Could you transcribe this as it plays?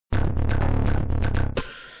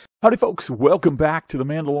Howdy, folks. Welcome back to The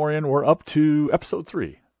Mandalorian. We're up to episode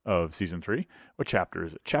 3 of season 3. What chapter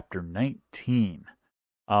is it? Chapter 19.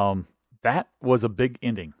 That was a big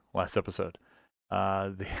ending last episode.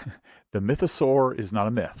 The mythosaur is not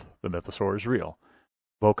a myth. The mythosaur is real.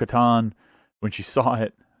 Bo-Katan, when she saw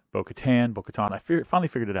it, Bo-Katan, I finally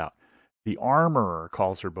figured it out. The armorer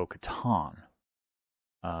calls her Bo-Katan.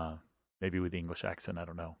 Maybe with the English accent, I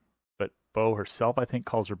don't know. But Bo herself, I think,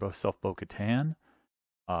 calls herself Bo-Katan.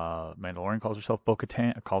 Mandalorian calls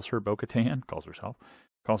her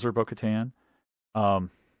Bo-Katan.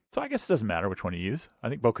 So I guess it doesn't matter which one you use. I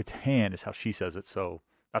think Bo-Katan is how she says it, so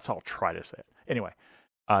that's how I'll try to say it. Anyway,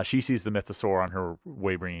 she sees the mythosaur on her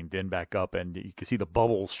way, bringing Din back up, and you can see the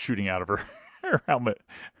bubbles shooting out of her, her helmet.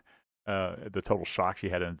 The total shock she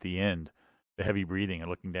had at the end, the heavy breathing and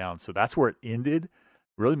looking down. So that's where it ended.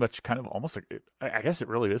 Really much kind of almost like, I guess it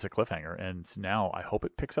really is a cliffhanger, and now I hope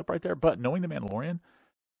it picks up right there. But knowing the Mandalorian,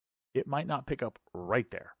 it might not pick up right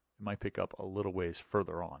there. It might pick up a little ways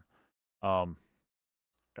further on.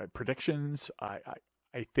 Predictions, I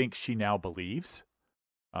think she now believes.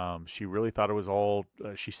 She really thought it was all,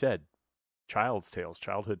 she said,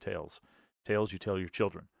 childhood tales you tell your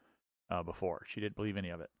children before. She didn't believe any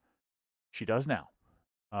of it. She does now.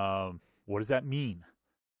 What does that mean?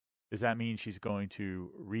 Does that mean she's going to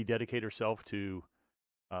rededicate herself to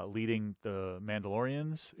leading the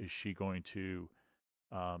Mandalorians? Is she going to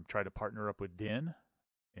try to partner up with Din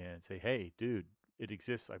and say, "Hey, dude, it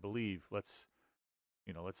exists. I believe. Let's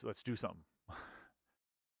do something."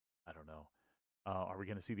 I don't know. Are we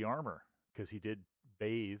going to see the armor? Because he did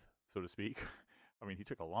bathe, so to speak. I mean, he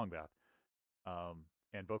took a long bath.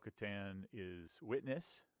 And Bo-Katan is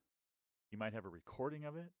witness. He might have a recording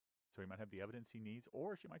of it, so he might have the evidence he needs,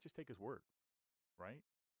 or she might just take his word, right?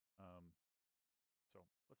 So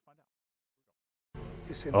let's find out.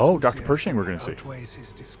 Oh, Dr. Pershing we're going to see.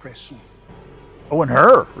 Oh, and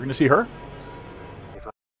her. We're going to see her.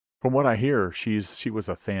 From what I hear, she was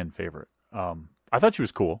a fan favorite. I thought she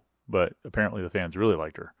was cool, but apparently the fans really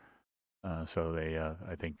liked her. So they,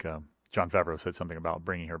 I think Jon Favreau said something about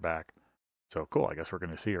bringing her back. So cool. I guess we're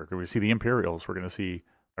going to see her. We're going to see the Imperials. We're going to see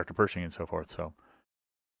Dr. Pershing and so forth. So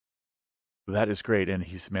that is great. And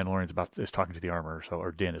Mandalorian's is talking to the armorer,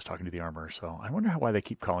 or Din is talking to the armorer. So I wonder why they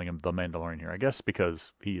keep calling him the Mandalorian here. I guess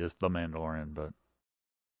because he is the Mandalorian, but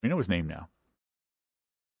we know his name now.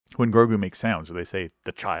 When Grogu makes sounds, do they say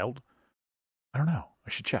the child? I don't know. I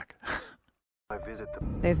should check.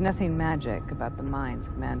 There's nothing magic about the minds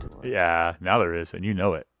of Mandalore. Yeah, now there is, and you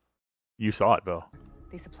know it. You saw it, Bill.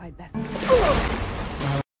 They supplied best.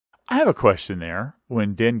 I have a question there.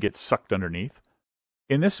 When Din gets sucked underneath,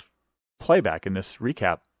 in this playback, in this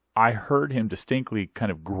recap, I heard him distinctly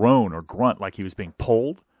kind of groan or grunt like he was being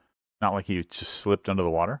pulled, not like he just slipped under the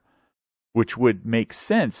water, which would make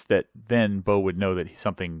sense that then Bo would know that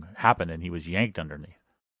something happened and he was yanked underneath.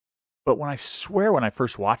 But when I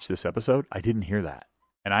first watched this episode, I didn't hear that.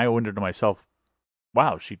 And I wondered to myself,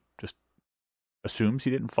 wow, she just assumes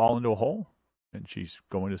he didn't fall into a hole and she's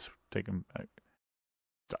going to take him.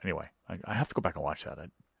 Anyway, I have to go back and watch that.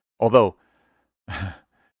 Although,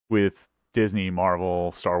 with Disney,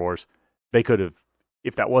 Marvel, Star Wars, they could have,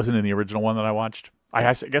 if that wasn't in the original one that I watched,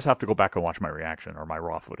 I guess I have to go back and watch my reaction or my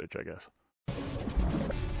raw footage, I guess.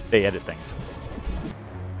 They edit things.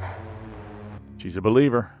 She's a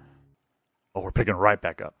believer. Oh, we're picking right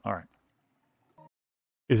back up. All right.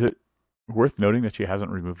 Is it worth noting that she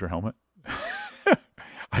hasn't removed her helmet?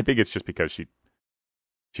 I think it's just because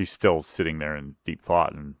she's still sitting there in deep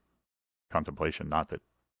thought and contemplation, not that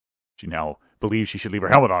she now believes she should leave her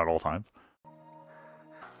helmet on at all times.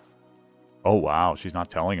 Oh, wow. She's not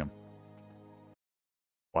telling him.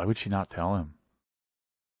 Why would she not tell him?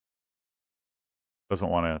 Doesn't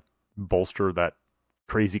want to bolster that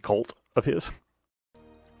crazy cult of his?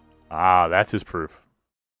 Ah, that's his proof.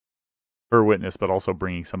 Her witness, but also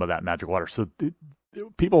bringing some of that magic water. So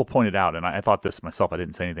people pointed out, and I thought this myself, I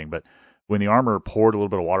didn't say anything, but when the armor poured a little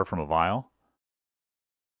bit of water from a vial,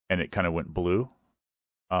 and it kind of went blue,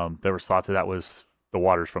 there was thought that was the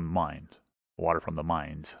waters from the mines. Water from the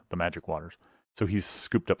mines, the magic waters. So he's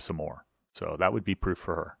scooped up some more. So that would be proof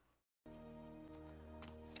for her.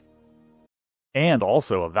 And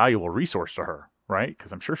also a valuable resource to her, right?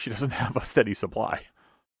 Because I'm sure she doesn't have a steady supply.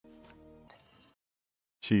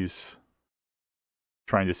 She's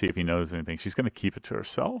trying to see if he knows anything. She's going to keep it to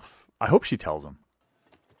herself. I hope she tells him.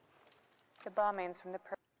 The bombings from the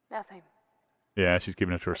nothing. Yeah, she's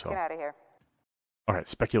keeping it to herself. Get out of here. All right,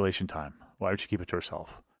 speculation time. Why would she keep it to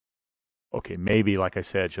herself? Okay, maybe, like I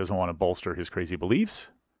said, she doesn't want to bolster his crazy beliefs.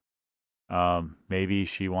 Maybe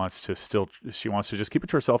she wants to just keep it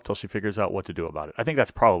to herself till she figures out what to do about it. I think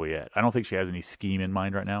that's probably it. I don't think she has any scheme in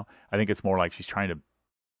mind right now. I think it's more like she's trying to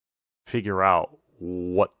figure out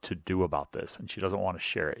what to do about this, and she doesn't want to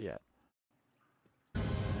share it yet.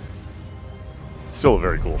 It's still a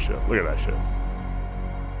very cool ship. Look at that ship.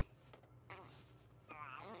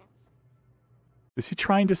 Is he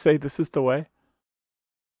trying to say this is the way?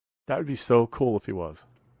 That would be so cool if he was.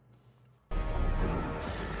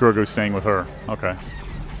 Grogu's staying with her. Okay.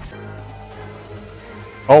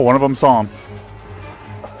 Oh, one of them saw him.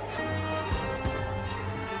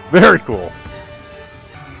 Very cool.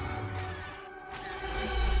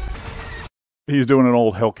 He's doing an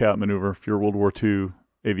old Hellcat maneuver if you're a World War II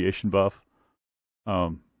aviation buff.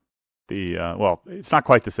 Well, it's not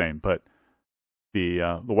quite the same, but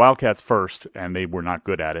the Wildcats first, and they were not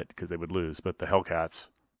good at it because they would lose, but the Hellcats,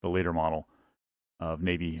 the later model of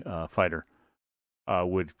Navy fighter,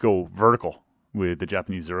 would go vertical with the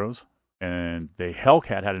Japanese Zeros, and the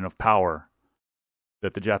Hellcat had enough power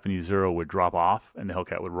that the Japanese Zero would drop off, and the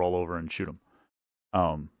Hellcat would roll over and shoot him.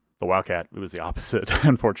 The Wildcat, it was the opposite,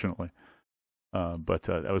 unfortunately. But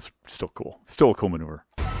that was still cool. Still a cool maneuver.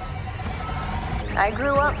 I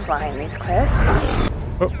grew up flying these cliffs.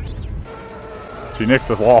 Oh. She nicked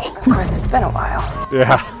the wall. Of course, it's been a while.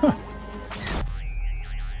 Yeah.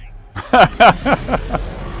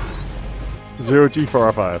 Zero G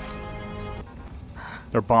for R5.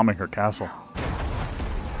 They're bombing her castle.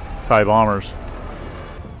 TIE bombers.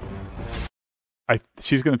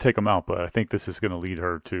 She's going to take them out, but I think this is going to lead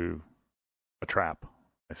her to a trap,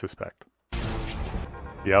 I suspect.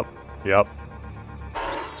 Yep.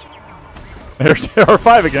 There's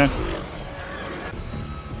R5 again.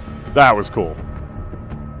 That was cool.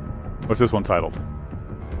 What's this one titled?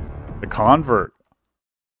 The Convert.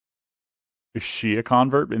 Is she a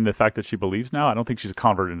convert in the fact that she believes now? I don't think she's a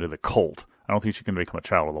convert into the cult. I don't think she can become a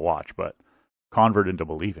child of the Watch, but convert into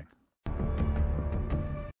believing.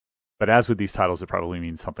 But as with these titles, it probably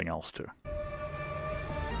means something else too.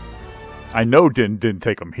 I know Din didn't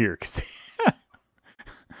take them here because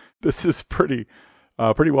this is pretty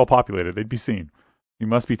well populated. They'd be seen. You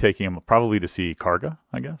must be taking them probably to see Karga,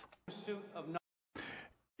 I guess.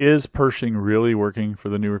 Is Pershing really working for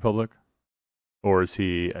the New Republic? Or is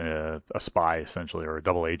he a spy, essentially, or a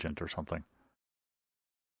double agent or something?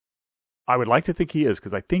 I would like to think he is,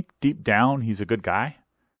 because I think deep down he's a good guy.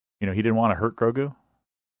 You know, he didn't want to hurt Grogu.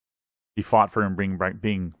 He fought for him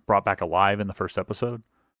being brought back alive in the first episode.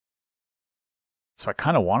 So I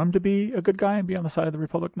kind of want him to be a good guy and be on the side of the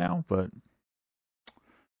Republic now, but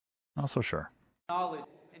not so sure.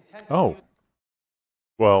 Oh.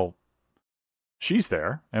 Well, she's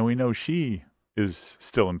there, and we know she is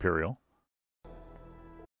still Imperial.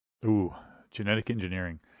 Ooh, genetic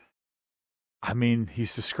engineering. I mean,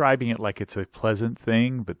 he's describing it like it's a pleasant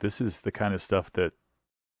thing, but this is the kind of stuff that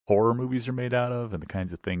horror movies are made out of, and the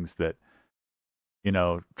kinds of things that, you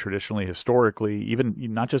know, traditionally, historically, even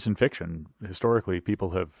not just in fiction, historically,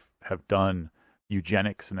 people have done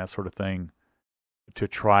eugenics and that sort of thing to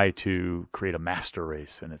try to create a master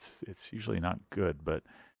race, and it's usually not good, but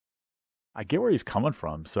I get where he's coming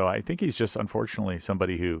from. So I think he's just, unfortunately,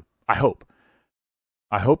 somebody who, I hope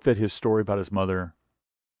that his story about his mother,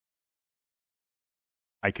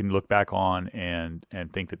 I can look back on and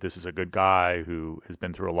think that this is a good guy who has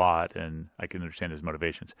been through a lot, and I can understand his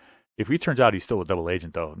motivations. If he turns out he's still a double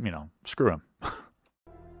agent, though, you know, screw him.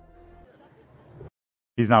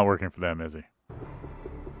 He's not working for them, is he?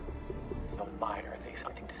 Don't mind, are they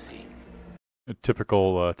something to see? A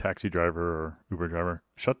typical taxi driver or Uber driver.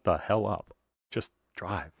 Shut the hell up. Just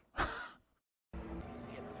drive.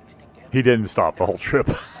 He didn't stop the whole trip.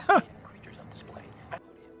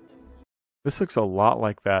 This looks a lot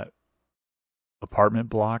like that apartment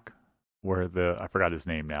block where I forgot his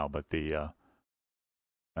name now, but the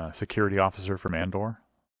security officer from Andor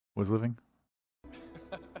was living.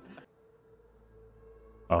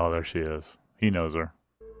 Oh, there she is. He knows her.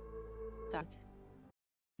 Doc.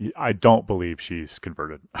 I don't believe she's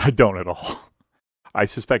converted. I don't at all. I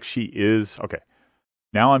suspect she is. Okay.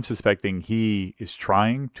 Now I'm suspecting he is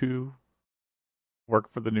trying to work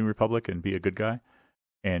for the New Republic and be a good guy,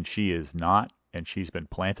 and she is not, and she's been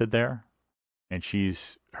planted there, and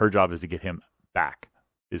her job is to get him back,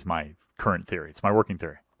 is my current theory. It's my working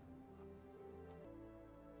theory.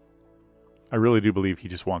 I really do believe he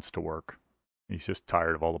just wants to work. He's just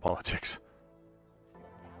tired of all the politics.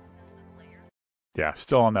 Yeah,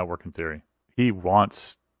 still on that working theory. He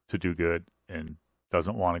wants to do good and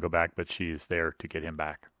doesn't want to go back, but she is there to get him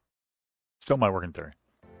back. Still my working theory.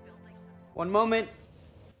 One moment.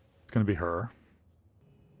 It's going to be her.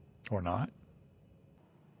 Or not.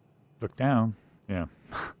 Look down. Yeah.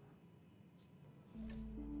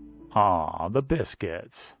 Aw, the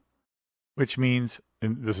biscuits. Which means,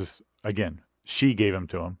 and this is, again, she gave them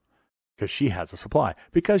to him because she has a supply.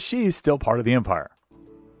 Because she's still part of the Empire.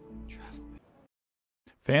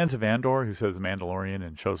 Fans of Andor, who says Mandalorian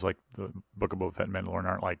and shows like the Book of Boba Fett and Mandalorian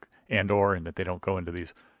aren't like Andor and that they don't go into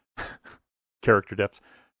these character depths.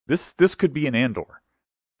 This could be an Andor.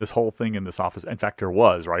 This whole thing in this office. In fact, there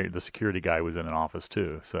was, right? The security guy was in an office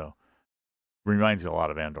too. So it reminds me a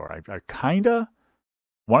lot of Andor. I kind of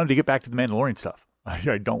wanted to get back to the Mandalorian stuff.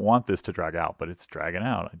 I don't want this to drag out, but it's dragging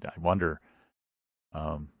out. I wonder.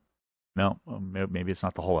 Maybe it's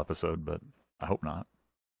not the whole episode, but I hope not.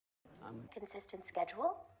 Consistent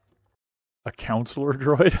schedule? A counselor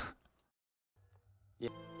droid?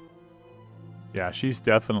 Yeah, she's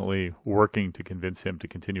definitely working to convince him to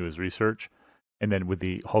continue his research, and then with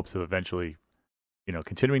the hopes of eventually,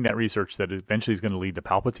 continuing that research that eventually is going to lead to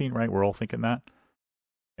Palpatine, right? We're all thinking that.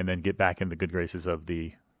 And then get back in the good graces of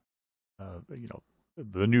the,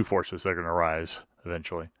 the new forces that are going to rise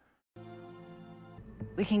eventually.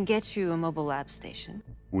 We can get you a mobile lab station.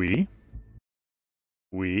 We?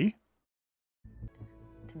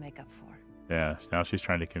 To make up for. Yeah, now she's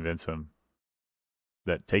trying to convince him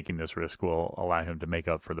that taking this risk will allow him to make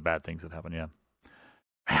up for the bad things that happen. Yeah.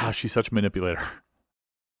 Wow, she's such a manipulator.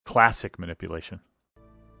 Classic manipulation.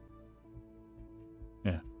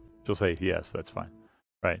 Yeah. She'll say, yes, that's fine.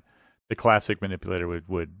 Right. The classic manipulator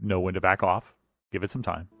would know when to back off, give it some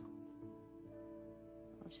time.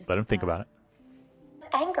 Let him think about it.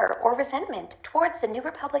 Anger or resentment towards the New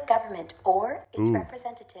Republic government or its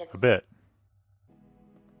representatives. A bit.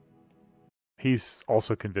 He's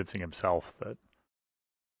also convincing himself that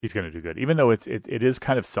he's going to do good. Even though it is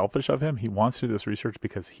kind of selfish of him, he wants to do this research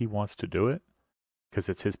because he wants to do it, because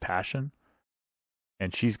it's his passion.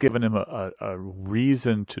 And she's given him a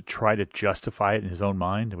reason to try to justify it in his own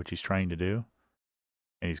mind, which he's trying to do,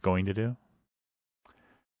 and he's going to do.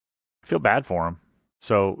 I feel bad for him.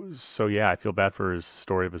 So yeah, I feel bad for his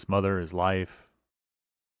story of his mother, his life.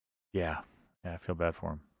 Yeah, I feel bad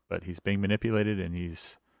for him. But he's being manipulated, and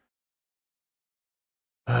he's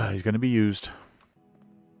going to be used.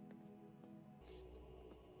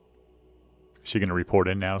 Is she going to report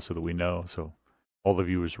in now so that we know, so all the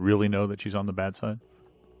viewers really know that she's on the bad side?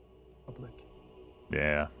 Public.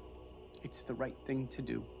 Yeah. It's the right thing to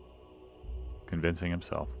do. Convincing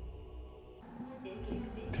himself.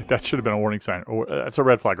 That should have been a warning sign. That's a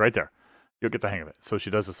red flag right there. You'll get the hang of it. So she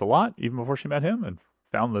does this a lot, even before she met him, and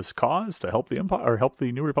found this cause to help the Empire, or help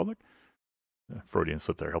the New Republic. Freudian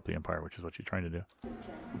slip there, help the Empire, which is what she's trying to do.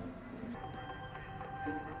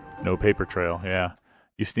 No paper trail, yeah.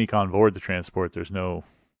 You sneak on board the transport, there's no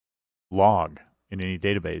log in any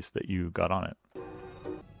database that you got on it.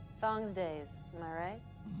 Songs days, am I right?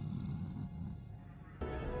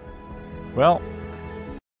 Well,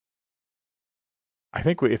 I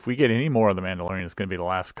think if we get any more of The Mandalorian, it's going to be the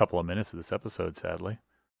last couple of minutes of this episode, sadly.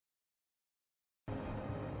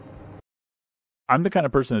 I'm the kind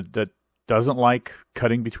of person that doesn't like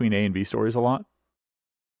cutting between A and B stories a lot,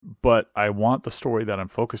 but I want the story that I'm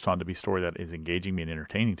focused on to be a story that is engaging me and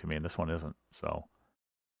entertaining to me, and this one isn't. So,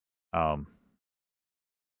 I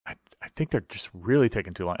think they're just really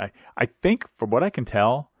taking too long. I think, from what I can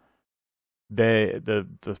tell, the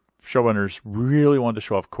showrunners really wanted to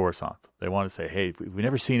show off Coruscant. They wanted to say, hey, we've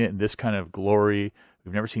never seen it in this kind of glory.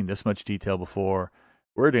 We've never seen this much detail before.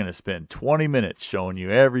 We're going to spend 20 minutes showing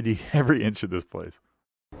you every inch of this place.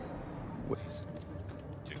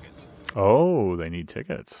 Tickets. Oh, they need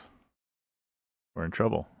tickets. We're in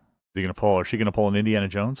trouble. Is she going to pull an Indiana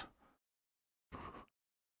Jones?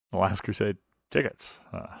 The Last Crusade? Tickets.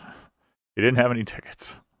 He didn't have any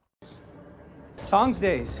tickets. Tongs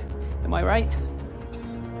days. Am I right?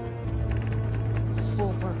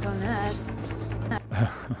 We'll work on that.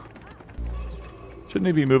 Shouldn't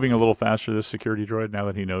he be moving a little faster, this security droid, now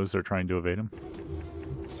that he knows they're trying to evade him?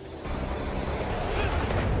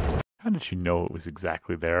 How did she know it was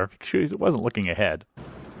exactly there? She wasn't looking ahead.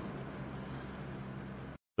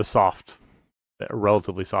 The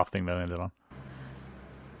relatively soft thing that I ended on.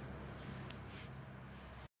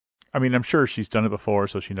 I mean, I'm sure she's done it before,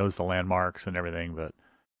 so she knows the landmarks and everything, but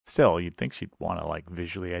still, you'd think she'd want to,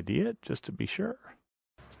 visually ID it, just to be sure.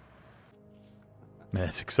 And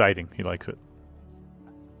it's exciting. He likes it.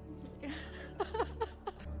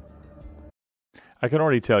 I can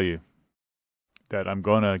already tell you that I'm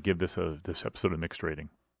going to give this episode a mixed rating,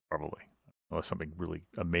 probably, unless something really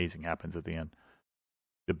amazing happens at the end.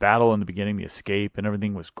 The battle in the beginning, the escape and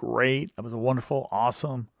everything was great. That was wonderful,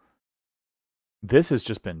 awesome. This has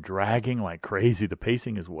just been dragging like crazy. The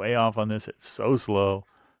pacing is way off on this. It's so slow.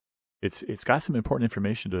 It's got some important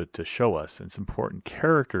information to show us and some important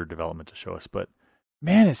character development to show us, but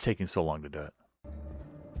man, it's taking so long to do it.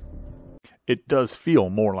 It does feel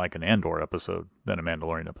more like an Andor episode than a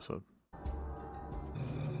Mandalorian episode.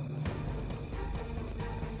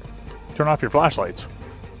 Turn off your flashlights.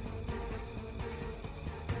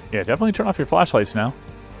 Yeah, definitely turn off your flashlights now.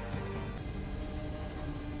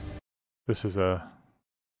 This is a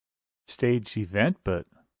staged event, but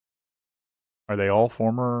are they all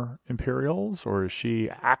former Imperials, or is she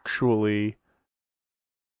actually...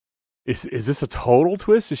 Is this a total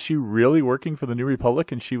twist? Is she really working for the New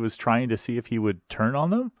Republic and she was trying to see if he would turn on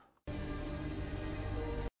them?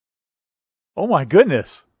 Oh my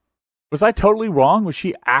goodness. Was I totally wrong? Did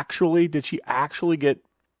she actually get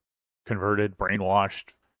converted,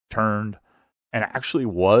 brainwashed, turned, and actually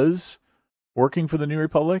was working for the New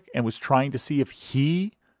Republic and was trying to see if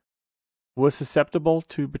he was susceptible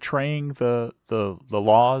to betraying the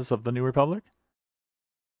laws of the New Republic?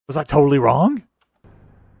 Was I totally wrong?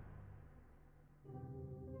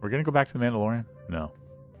 We're going to go back to the Mandalorian? No.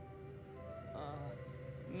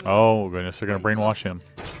 Oh, goodness. They're going to brainwash him.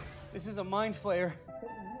 This is a mind flayer.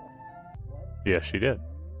 Yes, she did.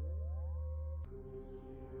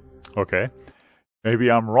 Okay. Maybe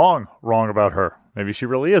I'm wrong about her. Maybe she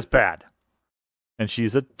really is bad. And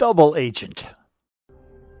she's a double agent.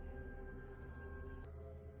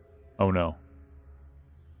 Oh, no.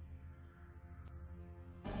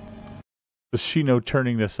 Does she know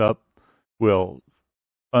turning this up will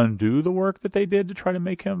undo the work that they did to try to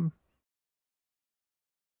make him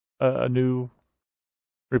a new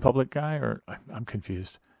Republic guy? Or I'm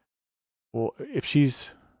confused. Well, if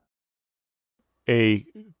she's a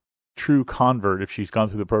true convert, if she's gone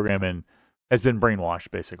through the program and has been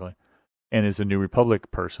brainwashed, basically, and is a New Republic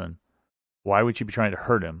person, why would she be trying to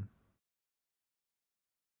hurt him?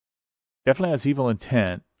 Definitely has evil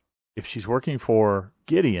intent. If she's working for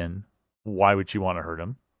Gideon, why would she want to hurt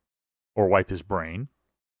him or wipe his brain?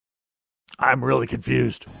 I'm really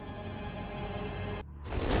confused.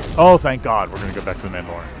 Oh, thank God. We're going to go back to the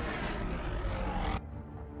Mandalorian.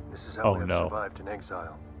 This is how we have survived in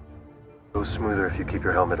exile. Goes smoother if you keep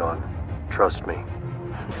your helmet on. Trust me.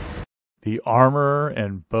 The Armor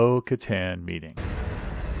and Bo-Katan meeting.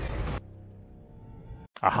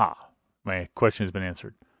 Aha. My question has been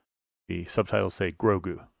answered. The subtitles say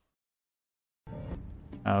Grogu.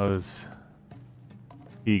 How is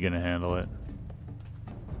he going to handle it?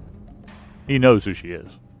 He knows who she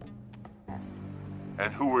is. Yes.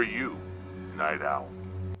 And who are you, Night Owl?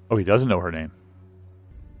 Oh, he doesn't know her name.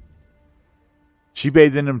 She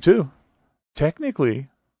bathed in him too. Technically,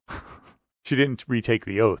 she didn't retake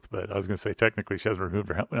the oath, but I was going to say technically she hasn't removed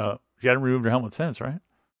her helmet. She hadn't removed her helmet since, right?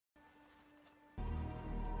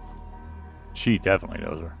 She definitely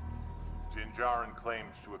knows her. Jinjarin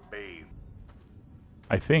claims to have bathed.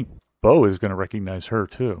 I think Bo is going to recognize her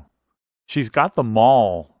too. She's got the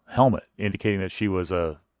Maul helmet, indicating that she was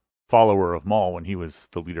a follower of Maul when he was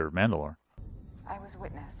the leader of Mandalore. I was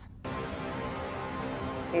witness.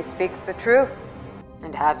 He speaks the truth.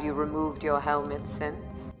 And have you removed your helmet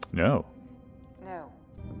since? No. No.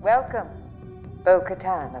 Welcome,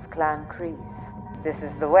 Bo-Katan of Clan Kryze. This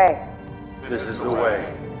is the way. This is the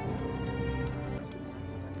way.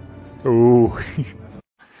 Ooh.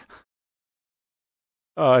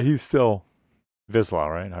 He's still Vizsla,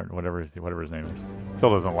 right? Or whatever his name is. Still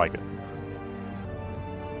doesn't like it.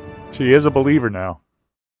 She is a believer now.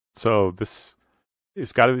 So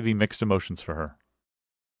it's got to be mixed emotions for her.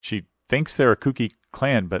 She thinks they're a kooky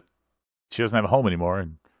clan, but she doesn't have a home anymore,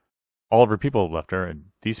 and all of her people have left her, and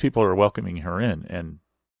these people are welcoming her in and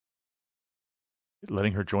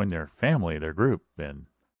letting her join their family, their group, and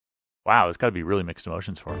wow, it's got to be really mixed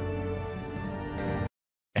emotions for her.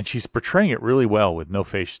 And she's portraying it really well with no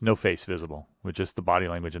face visible, with just the body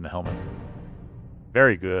language and the helmet.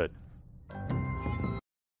 Very good.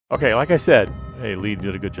 Okay, like I said, hey, Lee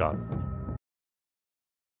did a good job.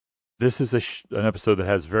 This is an episode that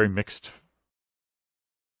has very mixed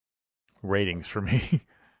ratings for me.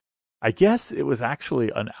 I guess it was actually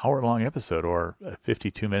an hour-long episode or a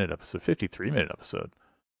 52-minute episode, 53-minute episode.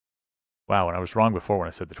 Wow, and I was wrong before when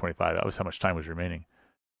I said the 25. That was how much time was remaining.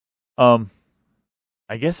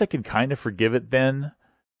 I guess I can kind of forgive it then,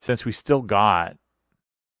 since we still got...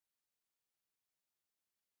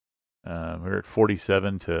 we're at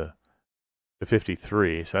 47 to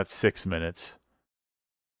 53, so that's 6 minutes.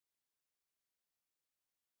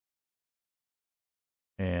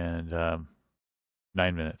 And 9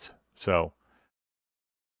 minutes. So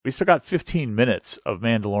we still got 15 minutes of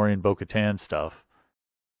Mandalorian Bo-Katan stuff.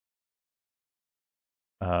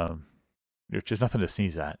 Which is nothing to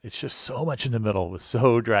sneeze at. It's just so much in the middle. It was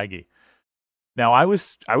so draggy. Now I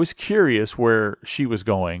was curious where she was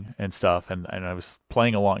going and stuff, and I was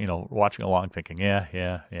playing along, watching along, thinking,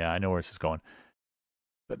 yeah, I know where this is going.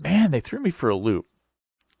 But man, they threw me for a loop.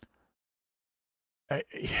 At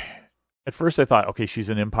first, I thought, okay, she's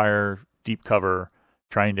an Empire deep cover,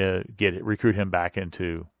 trying to recruit him back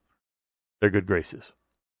into their good graces.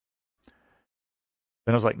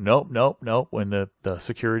 Then I was like, nope. When the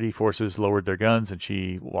security forces lowered their guns and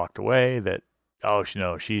she walked away,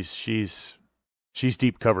 she's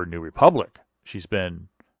deep cover New Republic. She's been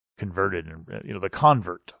converted, and the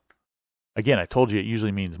convert. Again, I told you it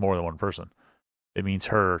usually means more than one person. It means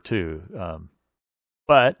her too.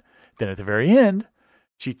 But then at the very end,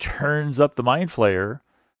 she turns up the Mind Flayer,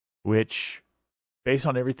 which, based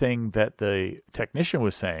on everything that the technician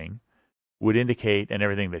was saying, would indicate, and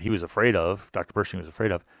everything that he was afraid of, Dr. Pershing was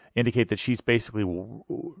afraid of, indicate that she's basically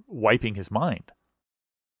wiping his mind.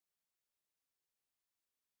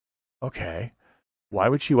 Okay. Why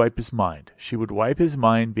would she wipe his mind? She would wipe his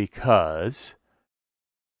mind because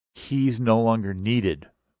he's no longer needed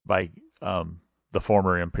by the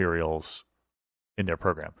former Imperials in their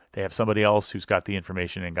program. They have somebody else who's got the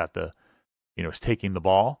information and is taking the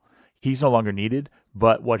ball. He's no longer needed,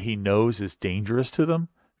 but what he knows is dangerous to them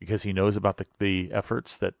because he knows about the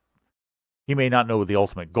efforts that he may not know the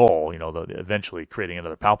ultimate goal, eventually creating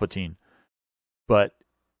another Palpatine, but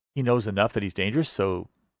he knows enough that he's dangerous. So,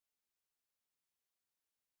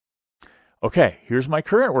 okay, here's my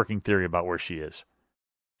current working theory about where she is.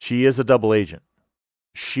 She is a double agent.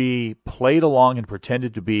 She played along and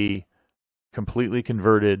pretended to be completely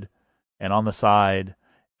converted and on the side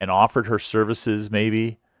and offered her services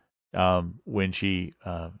maybe when she,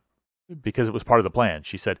 because it was part of the plan.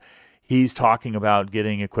 She said, he's talking about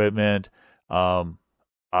getting equipment. I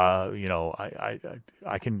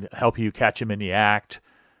can help you catch him in the act.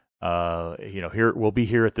 Here we'll be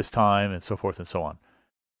here at this time, and so forth and so on.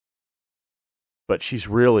 But she's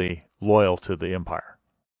really loyal to the Empire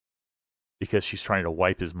because she's trying to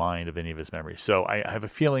wipe his mind of any of his memories. So I have a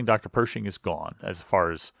feeling Dr. Pershing is gone as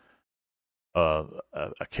far as a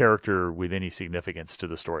character with any significance to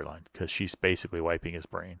the storyline because she's basically wiping his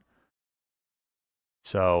brain.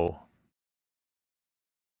 So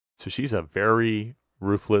she's a very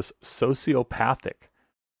ruthless, sociopathic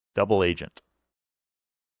double agent.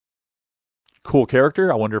 Cool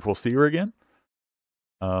character. I wonder if we'll see her again.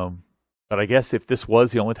 But I guess if this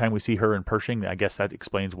was the only time we see her in Pershing, I guess that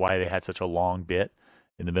explains why they had such a long bit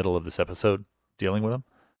in the middle of this episode dealing with him,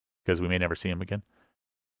 because we may never see him again.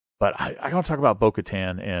 But I want to talk about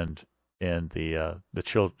Bo-Katan and the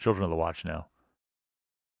Children of the Watch now.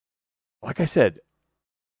 Like I said,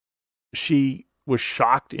 she was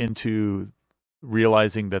shocked into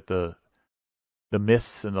realizing that the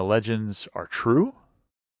myths and the legends are true.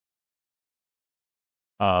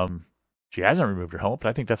 She hasn't removed her helmet, but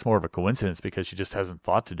I think that's more of a coincidence because she just hasn't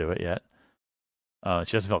thought to do it yet.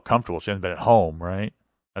 She hasn't felt comfortable. She hasn't been at home, right?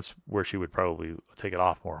 That's where she would probably take it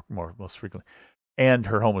off most frequently. And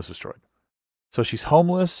her home was destroyed. So she's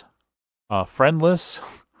homeless, friendless,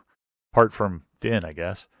 apart from Din, I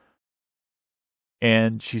guess.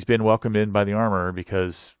 And she's been welcomed in by the armorer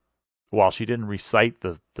because while she didn't recite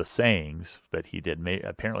the sayings that he did,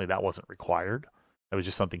 apparently that wasn't required. That was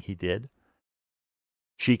just something he did.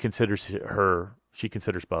 She considers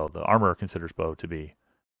Bo, the armorer considers Bo to be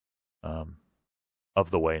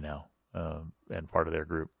of the way now and part of their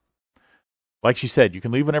group. Like she said, you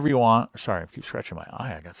can leave whenever you want. Sorry, I keep scratching my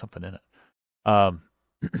eye. I got something in it.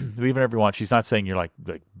 Leave whenever you want. She's not saying you're like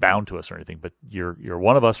bound to us or anything, but you're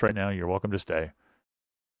one of us right now. You're welcome to stay.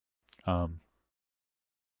 And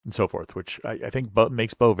so forth, which I think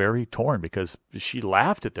makes Bo very torn because she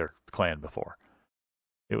laughed at their clan before.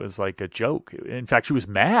 It was like a joke. In fact, she was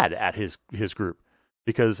mad at his group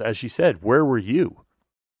because, as she said, where were you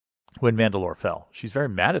when Mandalore fell? She's very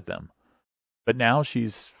mad at them. But now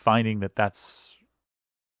she's finding that that's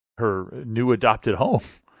her new adopted home.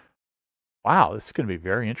 Wow, this is going to be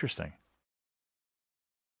very interesting.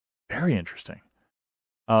 Very interesting.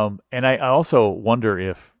 And I also wonder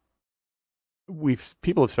if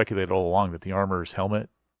people have speculated all along that the armorer's helmet,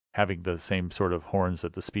 having the same sort of horns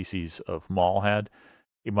that the species of Maul had,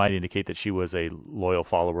 it might indicate that she was a loyal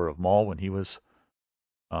follower of Maul when he was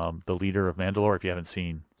the leader of Mandalore. If you haven't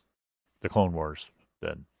seen the Clone Wars,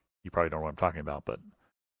 then you probably don't know what I'm talking about. But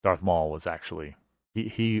Darth Maul was actually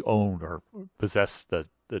he owned or possessed the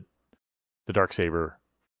Darksaber,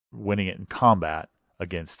 winning it in combat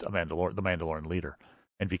against the Mandalorian leader,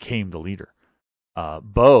 and became the leader.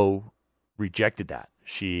 Bo rejected that.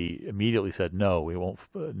 She immediately said, "No, we won't.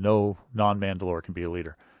 No non-Mandalore can be a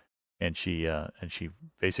leader." and she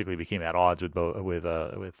basically became at odds with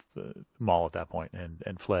Maul at that point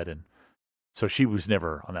and fled, and so she was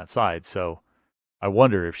never on that side. So I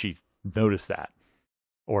wonder if she noticed that,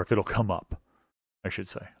 or if it'll come up, I should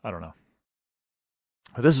say. I don't know.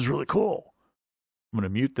 But this is really cool. I'm going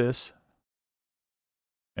to mute this,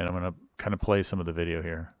 and I'm going to kind of play some of the video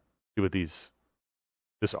here. See what this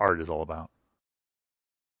art is all about.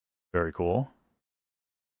 Very cool.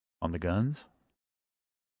 On the guns.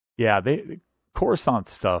 Yeah, the Coruscant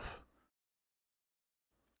stuff.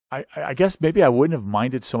 I guess maybe I wouldn't have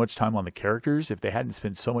minded so much time on the characters if they hadn't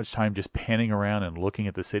spent so much time just panning around and looking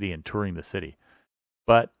at the city and touring the city.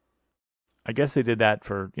 But I guess they did that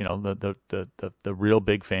for, you know, the real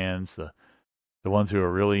big fans, the ones who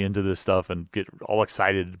are really into this stuff and get all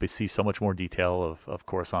excited to see so much more detail of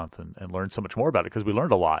Coruscant and learn so much more about it, because we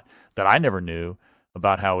learned a lot that I never knew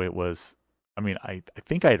about how it was. I mean, I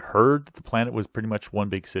think I had heard that the planet was pretty much one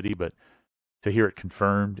big city, but to hear it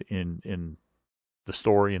confirmed in the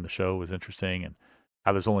story and the show was interesting, and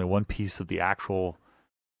how there's only one piece of the actual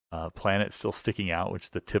planet still sticking out, which is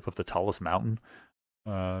the tip of the tallest mountain.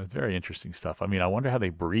 Very interesting stuff. I mean, I wonder how they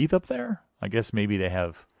breathe up there. I guess maybe they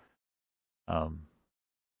have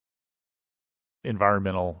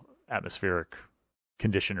environmental atmospheric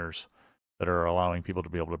conditioners that are allowing people to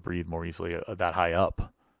be able to breathe more easily that high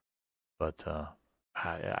up. But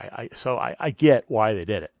I get why they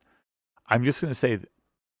did it. I'm just going to say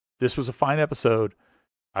this was a fine episode.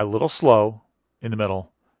 A little slow in the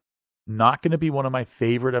middle. Not going to be one of my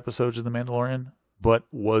favorite episodes of The Mandalorian, but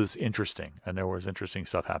was interesting. And there was interesting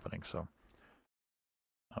stuff happening. So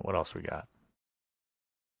what else we got?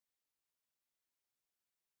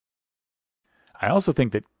 I also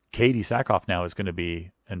think that Katie Sackhoff now is going to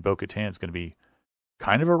be, and Bo-Katan is going to be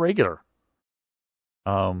kind of a regular.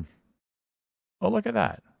 Oh, look at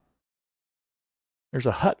that. There's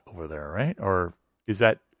a hut over there, right? Or is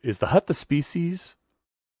the hut the species?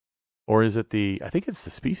 Or is it I think it's the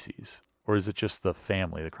species. Or is it just the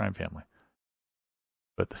family, the crime family?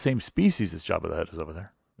 But the same species as Jabba the Hutt is over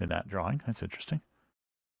there in that drawing. That's interesting.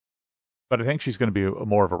 But I think she's going to be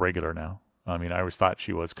more of a regular now. I mean, I always thought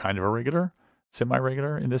she was kind of a regular,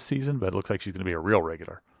 semi-regular in this season, but it looks like she's going to be a real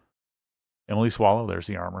regular. Emily Swallow, there's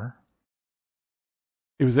the armor.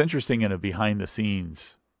 It was interesting in a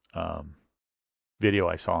behind-the-scenes video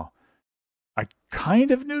I saw. I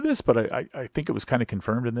kind of knew this, but I think it was kind of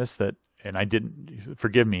confirmed in this that, and I didn't,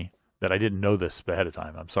 forgive me that I didn't know this ahead of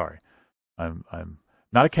time. I'm sorry. I'm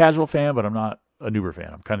not a casual fan, but I'm not a Nuber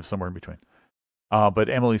fan. I'm kind of somewhere in between. But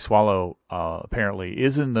Emily Swallow apparently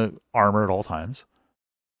is in the armor at all times.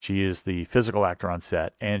 She is the physical actor on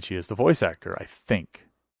set, and she is the voice actor, I think.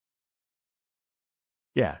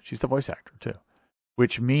 Yeah, she's the voice actor too.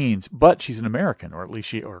 Which means, but she's an American, or at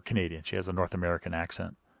least or Canadian. She has a North American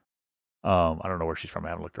accent. I don't know where she's from. I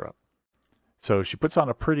haven't looked her up. So she puts on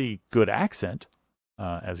a pretty good accent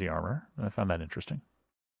as the armor. I found that interesting.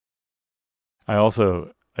 I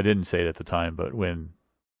didn't say it at the time, but when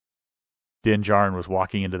Din Djarin was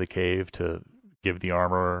walking into the cave to give the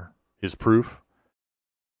armorer his proof,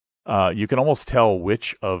 you can almost tell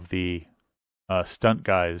which of the stunt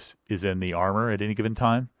guys is in the armor at any given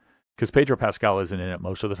time, because Pedro Pascal isn't in it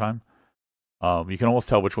most of the time. You can almost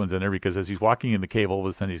tell which one's in there, because as he's walking in the cave, all of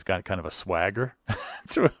a sudden he's got kind of a swagger.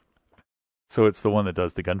 So it's the one that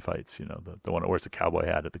does the gunfights, you know, the one that wears the cowboy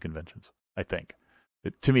hat at the conventions, I think.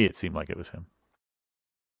 To me, it seemed like it was him.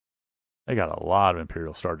 They got a lot of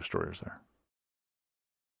Imperial Star Destroyers there.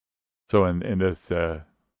 So in this,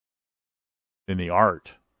 in the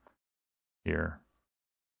art here,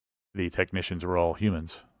 the technicians were all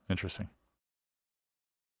humans. Interesting.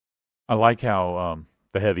 I like how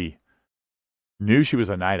the Heavy knew she was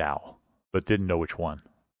a night owl, but didn't know which one.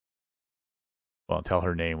 Well, until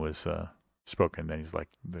her name was spoken, then he's like,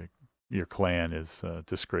 your clan is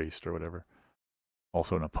disgraced or whatever.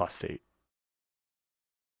 Also an apostate.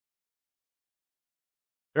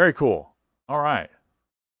 Very cool. All right.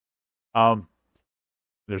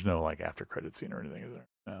 There's no like after credit scene or anything, is there?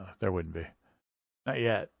 No, there wouldn't be. Not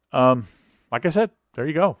yet. Like I said, there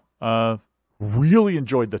you go. Really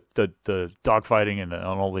enjoyed the dogfighting and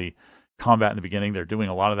all the combat in the beginning. They're doing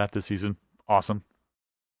a lot of that this season. Awesome.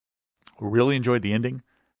 Really enjoyed the ending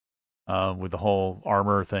with the whole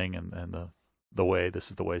armor thing and the way, this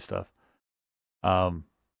is the way stuff. And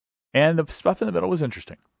the stuff in the middle was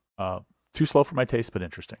interesting. Too slow for my taste, but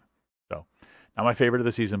interesting. So, not my favorite of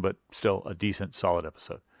the season, but still a decent, solid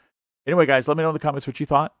episode. Anyway, guys, let me know in the comments what you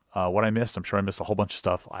thought, what I missed. I'm sure I missed a whole bunch of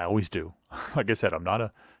stuff. I always do. Like I said, I'm not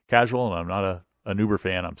a casual and I'm not a Nuber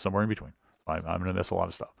fan. I'm somewhere in between. I'm going to miss a lot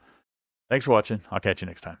of stuff. Thanks for watching. I'll catch you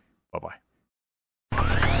next time.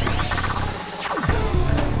 Bye-bye.